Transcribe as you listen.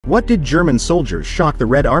What did German soldiers shock the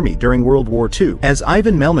Red Army during World War II? As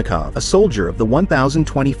Ivan Melnikov, a soldier of the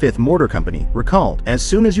 1025th Mortar Company, recalled, as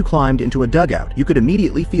soon as you climbed into a dugout, you could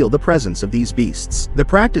immediately feel the presence of these beasts. The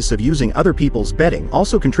practice of using other people's bedding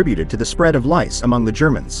also contributed to the spread of lice among the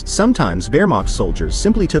Germans. Sometimes Wehrmacht soldiers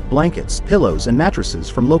simply took blankets, pillows, and mattresses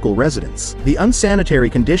from local residents. The unsanitary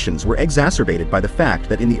conditions were exacerbated by the fact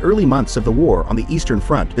that in the early months of the war on the Eastern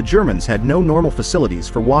Front, the Germans had no normal facilities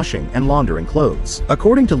for washing and laundering clothes.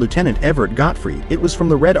 According to Lieutenant Everett Gottfried, it was from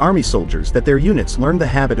the Red Army soldiers that their units learned the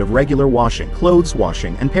habit of regular washing, clothes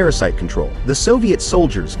washing, and parasite control. The Soviet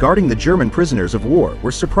soldiers guarding the German prisoners of war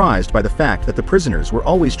were surprised by the fact that the prisoners were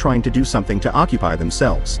always trying to do something to occupy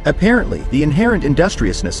themselves. Apparently, the inherent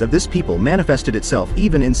industriousness of this people manifested itself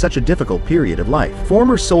even in such a difficult period of life.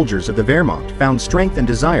 Former soldiers of the Wehrmacht found strength and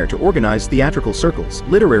desire to organize theatrical circles,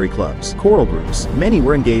 literary clubs, choral groups. Many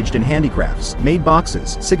were engaged in handicrafts, made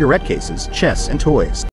boxes, cigarette cases, chess, and toys.